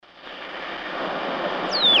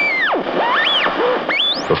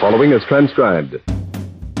The following is transcribed.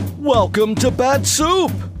 Welcome to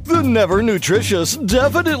Bat-Supe, the never-nutritious,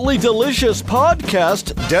 definitely delicious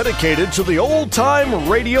podcast dedicated to the old-time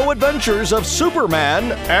radio adventures of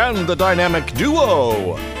Superman and the dynamic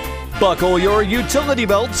duo. Buckle your utility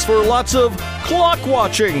belts for lots of clock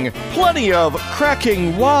watching, plenty of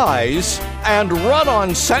cracking wise, and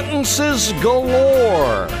run-on sentences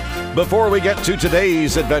galore. Before we get to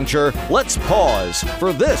today's adventure, let's pause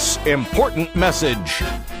for this important message.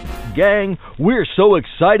 Gang, we're so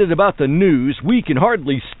excited about the news we can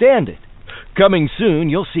hardly stand it. Coming soon,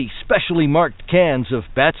 you'll see specially marked cans of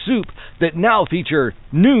Bat-Supe that now feature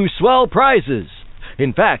new Swell Prizes.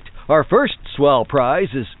 In fact, our first Swell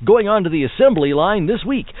Prize is going onto the assembly line this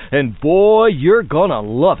week, and boy, you're gonna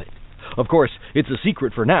love it. Of course, it's a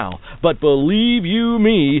secret for now, but believe you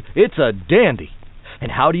me, it's a dandy.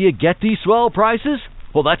 And how do you get these Swell Prizes?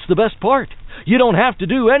 Well, that's the best part. You don't have to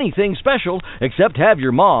do anything special except have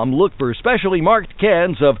your mom look for specially marked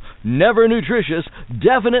cans of never-nutritious,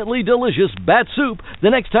 definitely delicious Bat-Supe the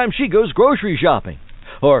next time she goes grocery shopping.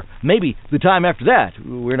 Or maybe the time after that.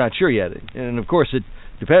 We're not sure yet. And, of course, it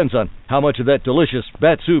depends on how much of that delicious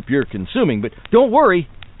Bat-Supe you're consuming. But don't worry,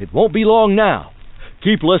 it won't be long now.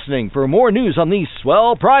 Keep listening for more news on these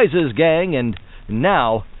Swell Prizes, gang. And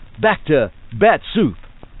now, back to Bat-Supe.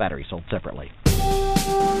 Battery sold separately.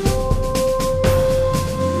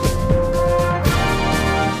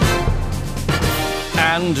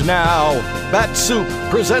 And now, Bat-Supe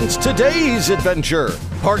presents today's adventure,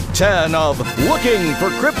 Part 10 of Looking for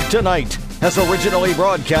Kryptonite, as originally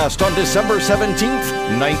broadcast on December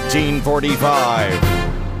 17th, 1945.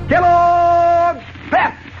 Kellogg's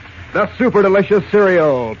Pep, the super delicious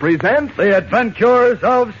cereal, presents The Adventures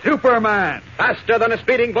of Superman. Faster than a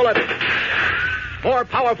speeding bullet. More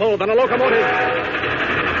powerful than a locomotive.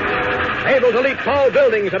 Able to leap tall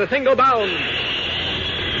buildings at a single bound.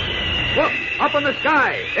 Look, up in the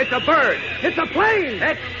sky. It's a bird. It's a plane.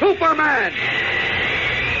 It's Superman.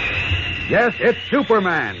 Yes, it's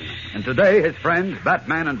Superman. And today his friends,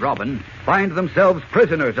 Batman and Robin, find themselves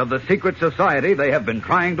prisoners of the secret society they have been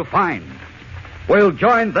trying to find. We'll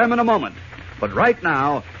join them in a moment. But right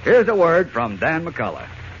now, here's a word from Dan McCullough.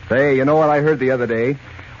 Say, you know what I heard the other day?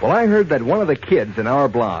 Well, I heard that one of the kids in our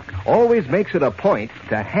block always makes it a point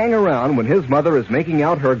to hang around when his mother is making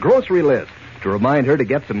out her grocery list to remind her to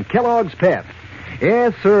get some Kellogg's Pep.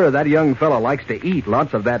 Yes, sir, that young fella likes to eat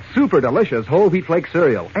lots of that super delicious whole wheat flake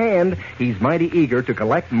cereal, and he's mighty eager to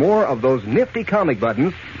collect more of those nifty comic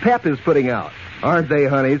buttons Pep is putting out. Aren't they,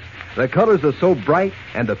 honeys? The colors are so bright,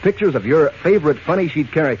 and the pictures of your favorite funny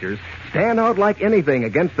sheet characters stand out like anything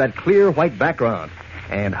against that clear white background.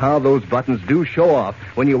 And how those buttons do show off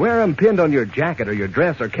when you wear them pinned on your jacket or your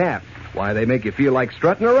dress or cap. Why, they make you feel like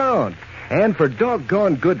strutting around. And for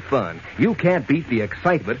doggone good fun, you can't beat the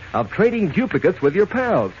excitement of trading duplicates with your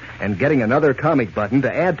pals and getting another comic button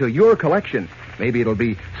to add to your collection. Maybe it'll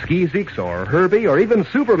be Skeezix or Herbie or even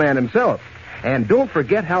Superman himself. And don't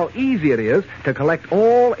forget how easy it is to collect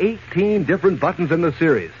all 18 different buttons in the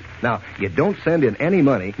series. Now, you don't send in any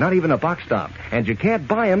money, not even a box stop, and you can't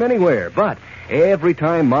buy them anywhere. But every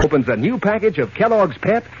time Mom opens a new package of Kellogg's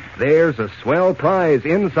Pep, there's a swell prize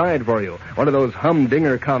inside for you. One of those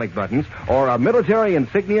humdinger comic buttons, or a military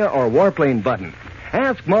insignia or warplane button.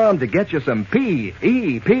 Ask Mom to get you some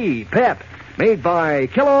P.E.P. Pep, made by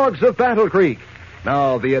Kellogg's of Battle Creek.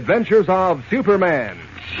 Now, the adventures of Superman.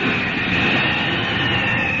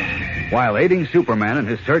 While aiding Superman in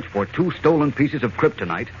his search for 2 stolen pieces of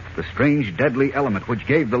kryptonite, the strange, deadly element which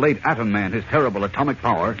gave the late Atom Man his terrible atomic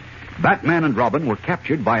power, Batman and Robin were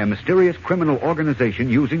captured by a mysterious criminal organization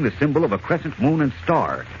using the symbol of a crescent moon and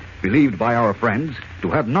star, believed by our friends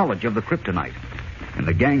to have knowledge of the kryptonite. In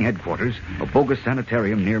the gang headquarters, a bogus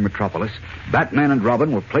sanitarium near Metropolis, Batman and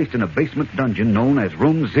Robin were placed in a basement dungeon known as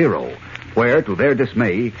Room Zero, where, to their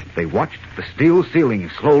dismay, they watched the steel ceiling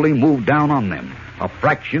slowly move down on them, a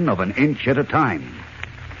fraction of an inch at a time.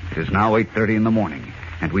 It is now 8:30 in the morning,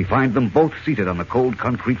 and we find them both seated on the cold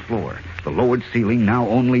concrete floor, the lowered ceiling now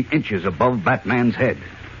only inches above Batman's head.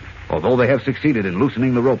 Although they have succeeded in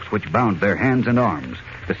loosening the ropes which bound their hands and arms,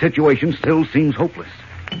 the situation still seems hopeless.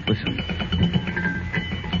 Listen.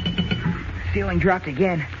 Ceiling dropped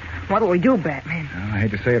again. What'll we do, Batman? I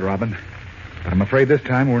hate to say it, Robin, but I'm afraid this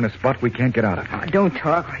time we're in a spot we can't get out of. Oh, don't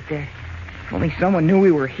talk like that. If only someone knew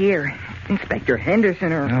we were here. Inspector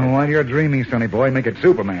Henderson or... Oh, while you're dreaming, sonny boy, make it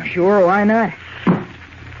Superman. Sure, why not?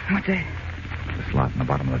 What's that? The slot in the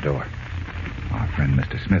bottom of the door. Our friend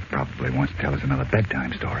Mr. Smith probably wants to tell us another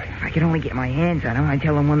bedtime story. If I could only get my hands on him, I'd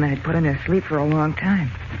tell him one that had put him to sleep for a long time.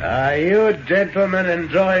 Are you gentlemen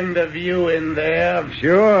enjoying the view in there?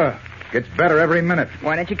 Sure. Gets better every minute.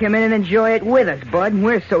 Why don't you come in and enjoy it with us, Bud?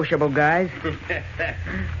 We're sociable guys.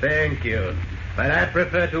 Thank you. But I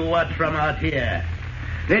prefer to watch from out here.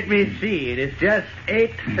 Let me see. It is just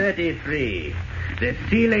 8:33. The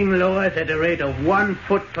ceiling lowers at a rate of 1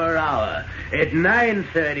 foot per hour. At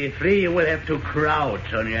 9:33, you will have to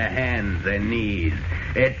crouch on your hands and knees.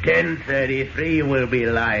 At 10:33, you will be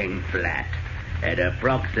lying flat. At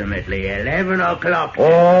approximately 11 o'clock...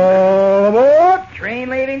 All aboard! Train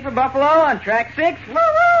leaving for Buffalo on track 6.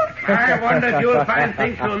 Woo-woo! I wonder if you'll find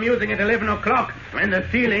things so amusing at 11 o'clock when the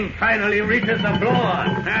ceiling finally reaches the floor.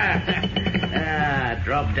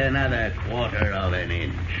 Dropped another quarter of an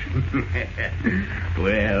inch.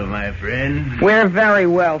 Well, my friend... We're very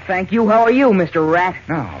well, thank you. How are you, Mr. Rat?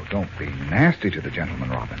 Now, don't be nasty to the gentleman,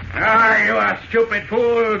 Robin. You are stupid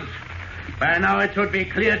fools. By now it should be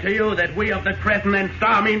clear to you that we of the Crescent and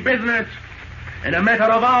Star mean business. In a matter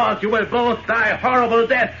of hours, you will both die horrible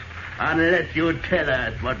deaths unless you tell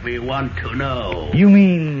us what we want to know. You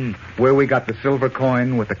mean where we got the silver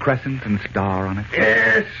coin with the crescent and star on it?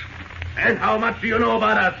 Yes. And how much do you know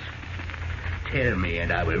about us? Tell me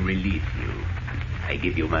and I will release you. I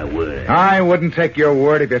give you my word. I wouldn't take your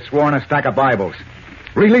word if you swore on a stack of Bibles.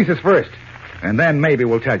 Release us first, and then maybe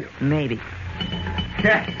we'll tell you. Maybe.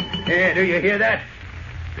 Do you hear that?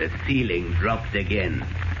 The ceiling dropped again.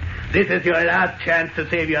 This is your last chance to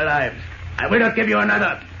save your lives. I will not give you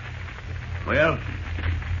another. Well,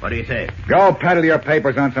 what do you say? Go peddle your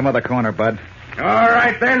papers on some other corner, Bud. All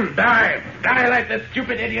right, then. Die. Die like the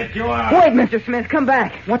stupid idiot you are. Wait, Mr. Smith, come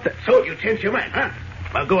back. What the... So you changed your mind, huh?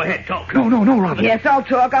 Well, go ahead, talk. No, Robin. Yes, I'll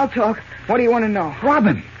talk. What do you want to know?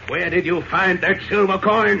 Robin. Where did you find that silver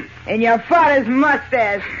coin? In your father's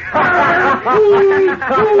mustache.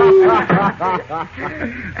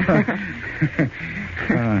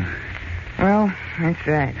 Well, that's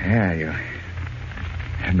that. Yeah, you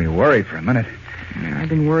had me worried for a minute. I've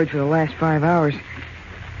been worried for the last 5 hours.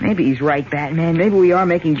 Maybe he's right, Batman. Maybe we are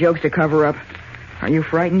making jokes to cover up. Are you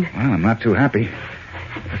frightened? Well, I'm not too happy.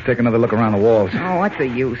 Let's take another look around the walls. Oh, what's the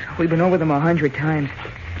use? We've been over them 100 times.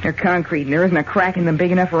 They're concrete, and there isn't a crack in them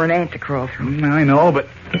big enough for an ant to crawl through. I know, but...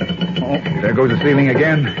 Oh, there goes the ceiling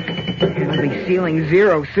again. It'll be ceiling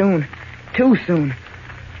 0 soon. Too soon.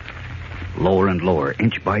 Lower and lower,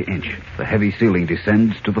 inch by inch, the heavy ceiling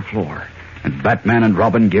descends to the floor, and Batman and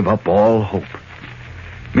Robin give up all hope.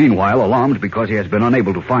 Meanwhile, alarmed because he has been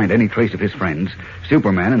unable to find any trace of his friends,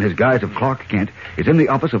 Superman, in his guise of Clark Kent, is in the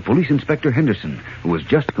office of Police Inspector Henderson, who was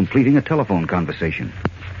just completing a telephone conversation.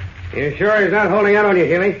 You sure he's not holding out on you,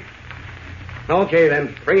 Healy? Okay,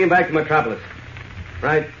 then. Bring him back to Metropolis.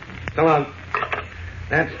 Right. So long.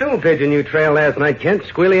 That stool pigeon you trailed last night, Kent,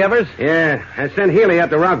 Squealy Evers? Yeah, I sent Healy up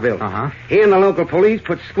to Rockville. Uh-huh. He and the local police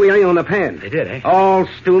put Squealy on the pan. They did, eh? All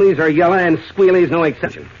stoolies are yellow, and Squealy's no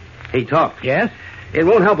exception. He talked. Yes? It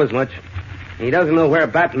won't help us much. He doesn't know where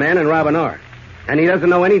Batman and Robin are. And he doesn't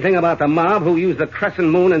know anything about the mob who use the crescent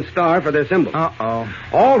moon and star for their symbol. Uh-oh.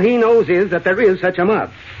 All he knows is that there is such a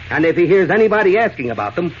mob. And if he hears anybody asking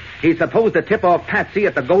about them, he's supposed to tip off Patsy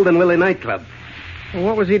at the Golden Lily nightclub. Well,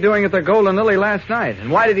 what was he doing at the Golden Lily last night? And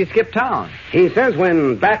why did he skip town? He says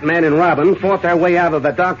when Batman and Robin fought their way out of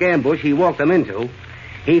the dock ambush he walked them into,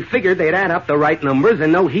 he figured they'd add up the right numbers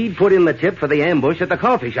and know he'd put in the tip for the ambush at the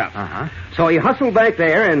coffee shop. Uh-huh. So he hustled back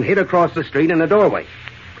there and hid across the street in a doorway.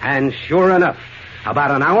 And sure enough,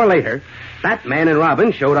 about an hour later, Batman and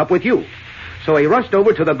Robin showed up with you. So he rushed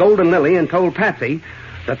over to the Golden Lily and told Patsy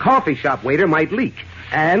the coffee shop waiter might leak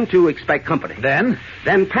and to expect company. Then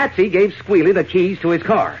Patsy gave Squealy the keys to his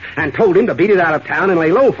car and told him to beat it out of town and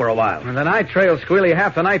lay low for a while. And then I trailed Squealy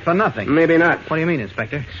half the night for nothing. Maybe not. What do you mean,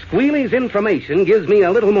 Inspector? Squealy's information gives me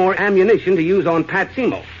a little more ammunition to use on Pat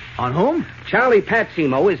Simo. On whom? Charlie Pat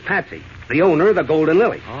Simo is Patsy, the owner of the Golden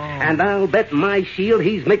Lily. Oh. And I'll bet my shield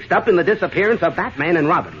he's mixed up in the disappearance of Batman and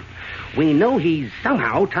Robin. We know he's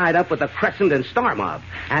somehow tied up with the Crescent and Star mob.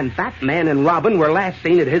 And Batman and Robin were last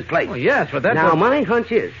seen at his place. Oh, yes, but that's... Now, my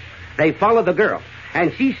hunch is they followed the girl,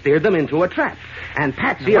 and she steered them into a trap. And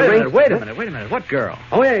Patsy arranged... Wait a minute. What girl?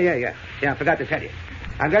 Oh, yeah. Yeah, I forgot to tell you.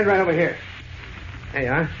 I've got it right over here. There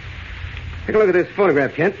you are. Take a look at this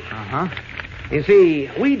photograph, Kent. Uh-huh. You see,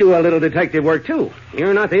 we do a little detective work, too.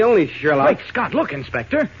 You're not the only Sherlock. Wait, Scott, look,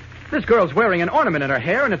 Inspector. This girl's wearing an ornament in her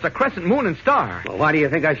hair, and it's a crescent moon and star. Well, why do you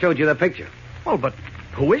think I showed you the picture? Oh, but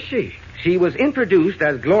who is she? She was introduced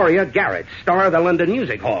as Gloria Garrett, star of the London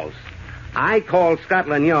music halls. I called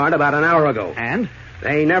Scotland Yard about an hour ago. And?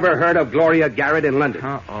 They never heard of Gloria Garrett in London.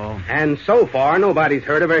 Uh-oh. And so far, nobody's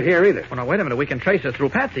heard of her here either. Well, now, wait a minute. We can trace her through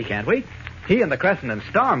Patsy, can't we? He and the Crescent and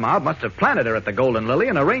Star mob must have planted her at the Golden Lily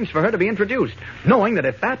and arranged for her to be introduced, knowing that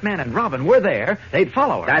if Batman and Robin were there, they'd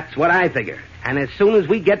follow her. That's what I figure. And as soon as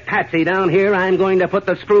we get Patsy down here, I'm going to put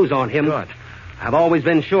the screws on him. Good. I've always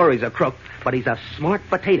been sure he's a crook, but he's a smart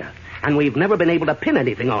potato, and we've never been able to pin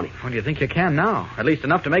anything on him. Well, do you think you can now? At least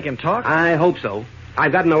enough to make him talk? I hope so.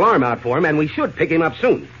 I've got an alarm out for him, and we should pick him up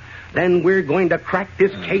soon. Then we're going to crack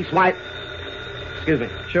this case wide... Excuse me.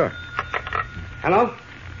 Sure. Hello?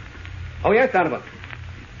 Oh, yes, Donovan.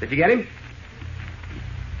 Did you get him?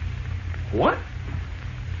 What?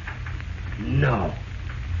 No.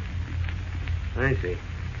 I see.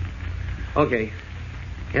 Okay.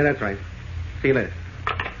 Yeah, that's right. See you later.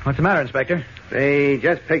 What's the matter, Inspector? They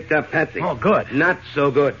just picked up Patsy. Oh, good. Not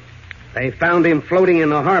so good. They found him floating in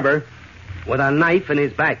the harbor with a knife in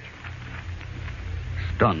his back.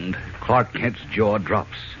 Stunned, Clark Kent's jaw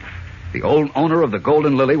drops. The old owner of the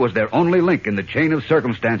Golden Lily was their only link in the chain of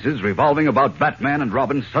circumstances revolving about Batman and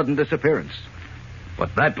Robin's sudden disappearance.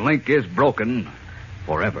 But that link is broken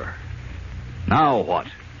forever. Now what?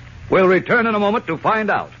 We'll return in a moment to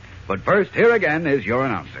find out. But first, here again is your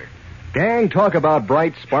announcer. Gang, talk about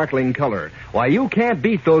bright, sparkling color. Why, you can't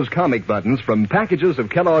beat those comic buttons from packages of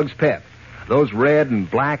Kellogg's Pep. Those red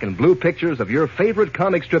and black and blue pictures of your favorite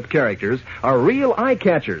comic strip characters are real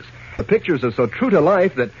eye-catchers. The pictures are so true to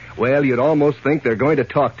life that, well, you'd almost think they're going to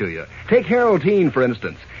talk to you. Take Harold Teen, for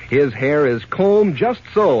instance. His hair is combed just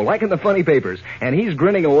so, like in the funny papers, and he's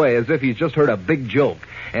grinning away as if he's just heard a big joke.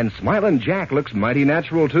 And Smilin' Jack looks mighty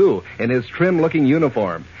natural, too, in his trim-looking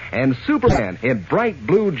uniform. And Superman in bright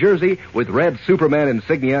blue jersey with red Superman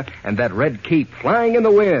insignia and that red cape flying in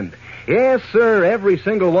the wind. Yes, sir, every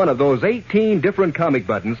single one of those 18 different comic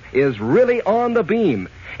buttons is really on the beam.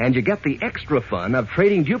 And you get the extra fun of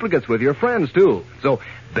trading duplicates with your friends, too. So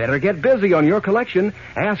better get busy on your collection.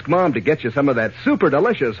 Ask Mom to get you some of that super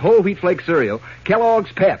delicious whole wheat flake cereal,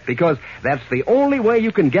 Kellogg's Pep, because that's the only way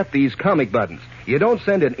you can get these comic buttons. You don't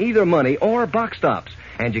send in either money or box tops,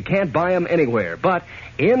 and you can't buy them anywhere. But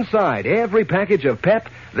inside every package of Pep,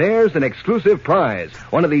 there's an exclusive prize.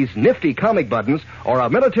 One of these nifty comic buttons, or a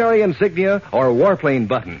military insignia, or warplane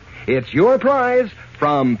button. It's your prize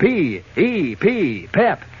from P.E.P.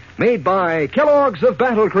 Pep, made by Kellogg's of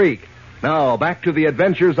Battle Creek. Now, back to the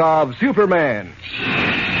adventures of Superman.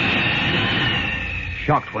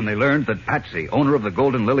 Shocked when they learned that Patsy, owner of the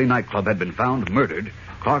Golden Lily nightclub, had been found murdered,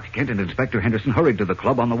 Clark Kent and Inspector Henderson hurried to the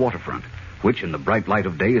club on the waterfront, which in the bright light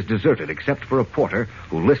of day is deserted except for a porter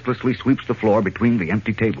who listlessly sweeps the floor between the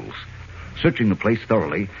empty tables. Searching the place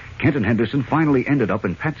thoroughly, Kent and Henderson finally ended up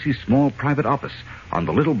in Patsy's small private office on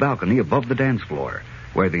the little balcony above the dance floor,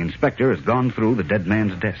 where the inspector has gone through the dead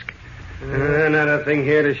man's desk. Not a thing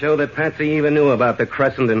here to show that Patsy even knew about the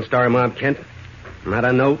Crescent and Star mob, Kent. Not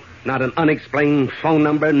a note, not an unexplained phone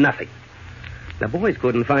number, nothing. The boys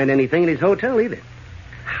couldn't find anything at his hotel either.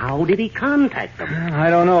 How did he contact them? I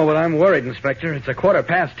don't know, but I'm worried, Inspector. It's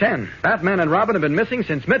 10:15. Batman and Robin have been missing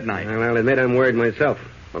since midnight. Well, I'll admit I'm worried myself.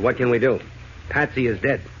 But what can we do? Patsy is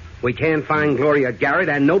dead. We can't find Gloria Garrett,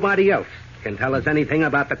 and nobody else can tell us anything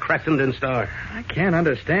about the Crescent and Star. I can't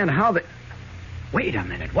understand how they... Wait a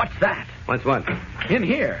minute. What's that? What's what? In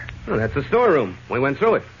here. Oh, that's the storeroom. We went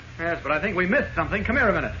through it. Yes, but I think we missed something. Come here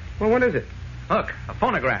a minute. Well, what is it? Look, a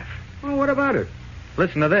phonograph. Well, what about it?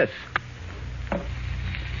 Listen to this.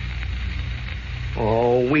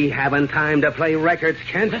 Oh, we haven't time to play records,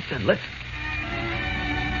 Kent. Listen.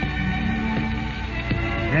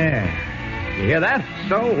 Yeah. You hear that?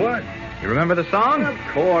 So what? You remember the song? Of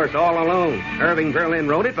course, All Alone. Irving Berlin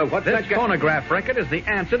wrote it, but what's This that... phonograph record is the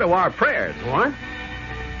answer to our prayers. What?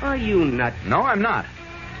 Are you nuts? No, I'm not.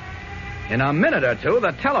 In a minute or two,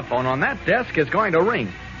 the telephone on that desk is going to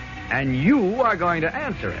ring. And you are going to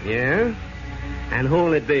answer it. Yeah? And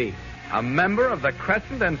who'll it be? A member of the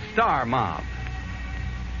Crescent and Star mob.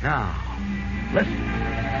 Now, listen.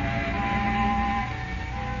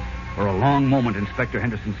 For a long moment, Inspector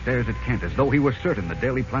Henderson stares at Kent as though he were certain the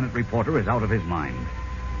Daily Planet reporter is out of his mind.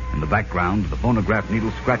 In the background, the phonograph needle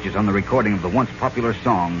scratches on the recording of the once popular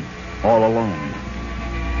song, All Alone.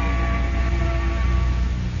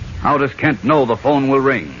 How does Kent know the phone will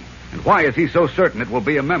ring? And why is he so certain it will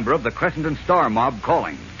be a member of the Crescent and Star mob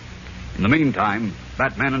calling? In the meantime,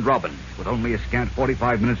 Batman and Robin, with only a scant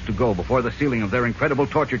 45 minutes to go before the ceiling of their incredible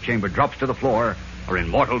torture chamber drops to the floor, are in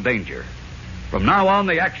mortal danger. From now on,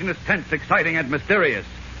 the action is tense, exciting, and mysterious.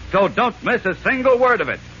 So don't miss a single word of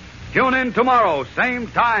it. Tune in tomorrow, same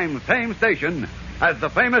time, same station, as the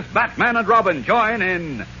famous Batman and Robin join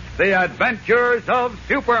in The Adventures of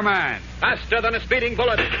Superman. Faster than a speeding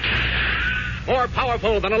bullet. More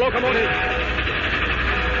powerful than a locomotive.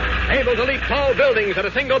 Able to leap tall buildings at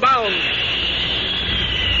a single bound.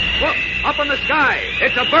 Look, up in the sky.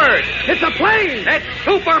 It's a bird. It's a plane. It's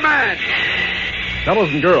Superman.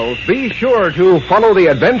 Fellows and girls, be sure to follow the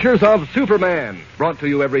adventures of Superman. Brought to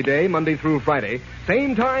you every day, Monday through Friday.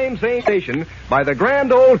 Same time, same station, by the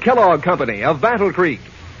grand old Kellogg Company of Battle Creek.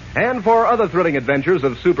 And for other thrilling adventures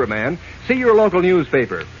of Superman, see your local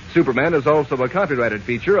newspaper. Superman is also a copyrighted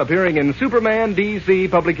feature appearing in Superman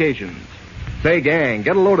DC publications. Say, gang,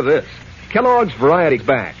 get a load of this. Kellogg's Variety's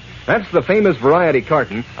back. That's the famous variety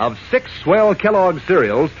carton of 6 Swell Kellogg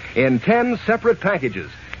cereals in 10 separate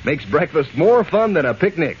packages. Makes breakfast more fun than a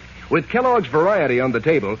picnic. With Kellogg's Variety on the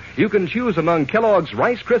table, you can choose among Kellogg's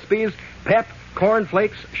Rice Krispies, Pep, Corn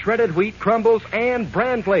Flakes, Shredded Wheat Crumbles, and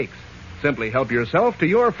Bran Flakes. Simply help yourself to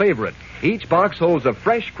your favorite. Each box holds a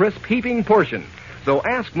fresh, crisp, heaping portion. So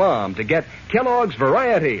ask Mom to get Kellogg's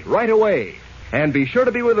Variety right away. And be sure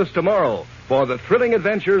to be with us tomorrow for the thrilling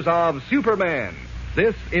adventures of Superman.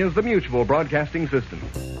 This is the Mutual Broadcasting System.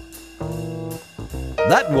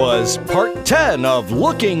 That was part 10 of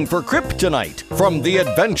Looking for Kryptonite from The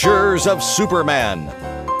Adventures of Superman.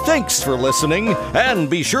 Thanks for listening, and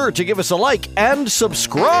be sure to give us a like and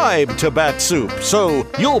subscribe to Bat-Supe so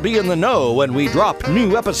you'll be in the know when we drop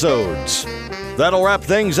new episodes. That'll wrap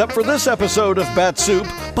things up for this episode of Bat-Supe,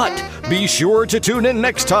 but be sure to tune in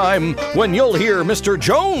next time when you'll hear Mr.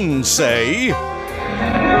 Jones say,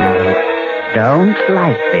 "Don't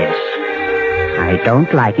like this. I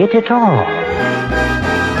don't like it at all.